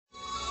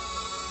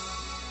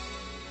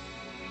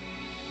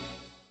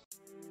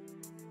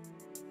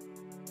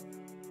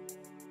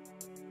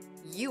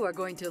You are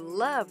going to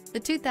love the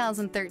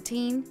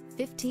 2013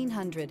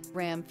 1500.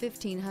 Ram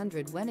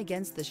 1500 went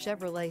against the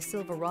Chevrolet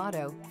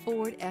Silverado,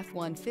 Ford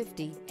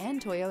F-150,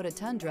 and Toyota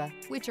Tundra,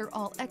 which are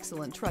all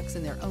excellent trucks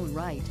in their own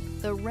right.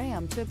 The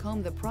Ram took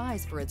home the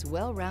prize for its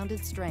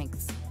well-rounded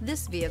strengths.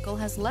 This vehicle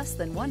has less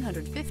than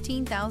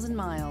 115,000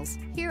 miles.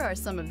 Here are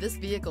some of this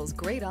vehicle's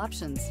great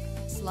options: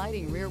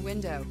 sliding rear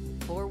window,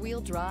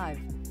 four-wheel drive,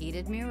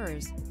 heated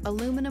mirrors,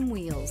 aluminum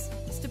wheels,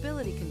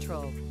 stability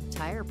control,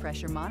 tire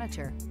pressure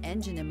monitor,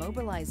 engine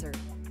immobilizer,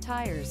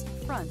 tires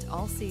front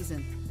all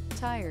season,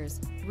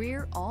 tires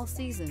rear all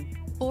season,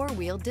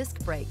 four-wheel disc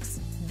brakes.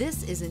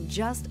 This isn't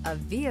just a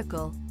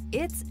vehicle,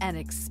 it's an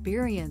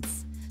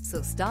experience.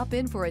 So stop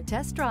in for a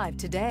test drive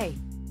today.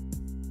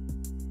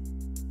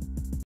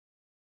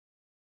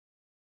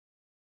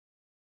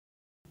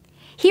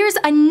 Here's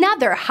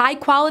another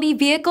high-quality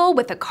vehicle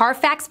with a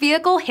Carfax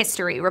Vehicle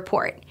History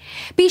Report.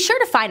 Be sure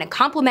to find a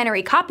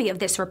complimentary copy of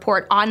this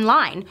report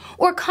online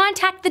or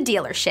contact the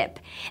dealership.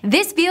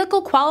 This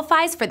vehicle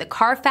qualifies for the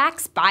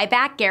Carfax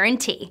Buyback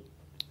Guarantee.